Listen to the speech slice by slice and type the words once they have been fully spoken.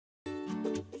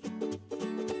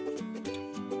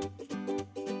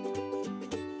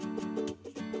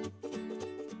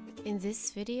In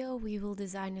this video we will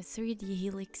design a 3D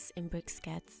helix in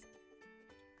BricsCAD.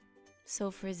 So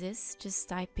for this, just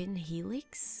type in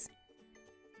Helix.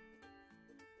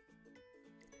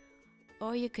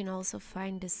 Or you can also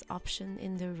find this option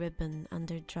in the ribbon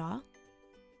under Draw.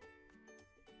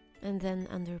 And then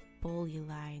under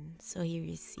Polyline, so here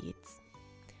you see it.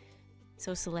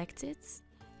 So select it,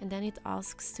 and then it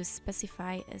asks to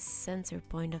specify a center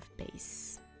point of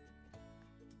base.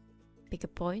 Pick a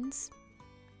point,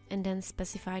 and then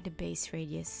specify the base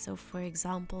radius, so for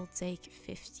example take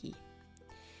 50.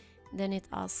 Then it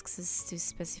asks us to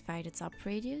specify the top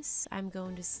radius. I'm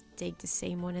going to take the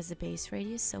same one as the base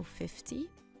radius, so 50.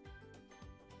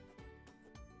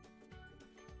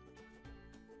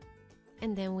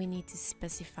 And then we need to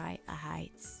specify a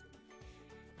height.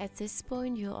 At this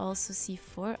point you'll also see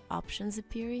 4 options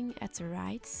appearing at the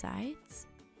right side.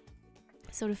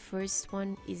 So the first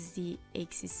one is the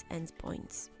axis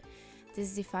endpoint.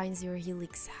 This defines your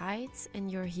helix height and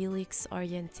your helix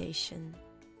orientation.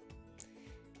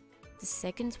 The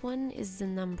second one is the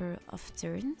number of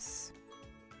turns.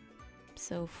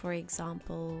 So for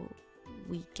example,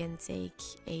 we can take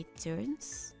 8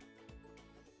 turns.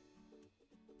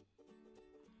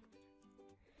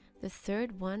 The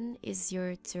third one is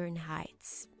your turn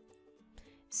height.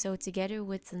 So together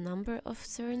with the number of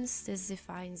turns, this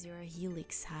defines your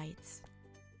helix height.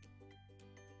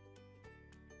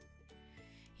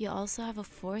 You also have a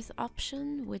fourth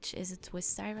option, which is a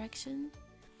twist direction.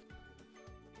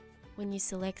 When you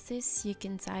select this, you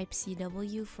can type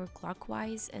CW for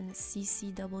clockwise and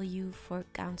CCW for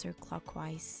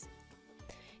counterclockwise.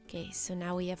 Okay, so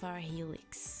now we have our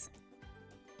helix.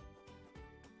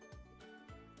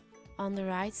 On the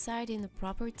right side in the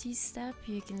Properties tab,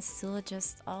 you can still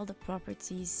adjust all the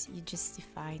properties you just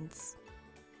defined.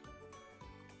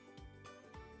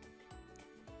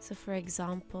 So for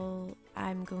example,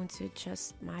 I'm going to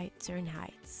adjust my turn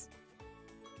height.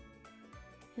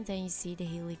 And then you see the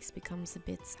helix becomes a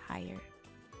bit higher.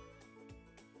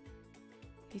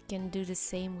 You can do the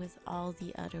same with all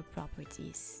the other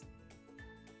properties.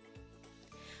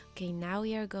 Okay, now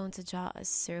we are going to draw a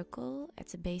circle at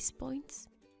the base point.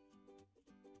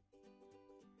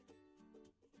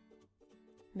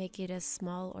 Make it as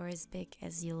small or as big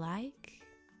as you like.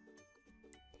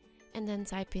 And then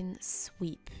type in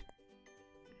sweep.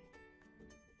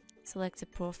 Select the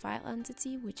profile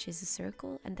entity, which is a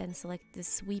circle, and then select the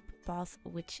sweep path,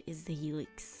 which is the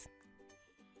helix.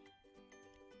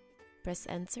 Press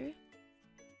enter.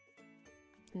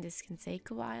 And this can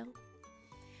take a while.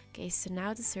 Okay, so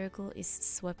now the circle is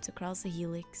swept across the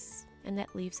helix, and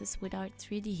that leaves us with our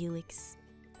 3D helix.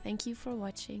 Thank you for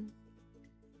watching.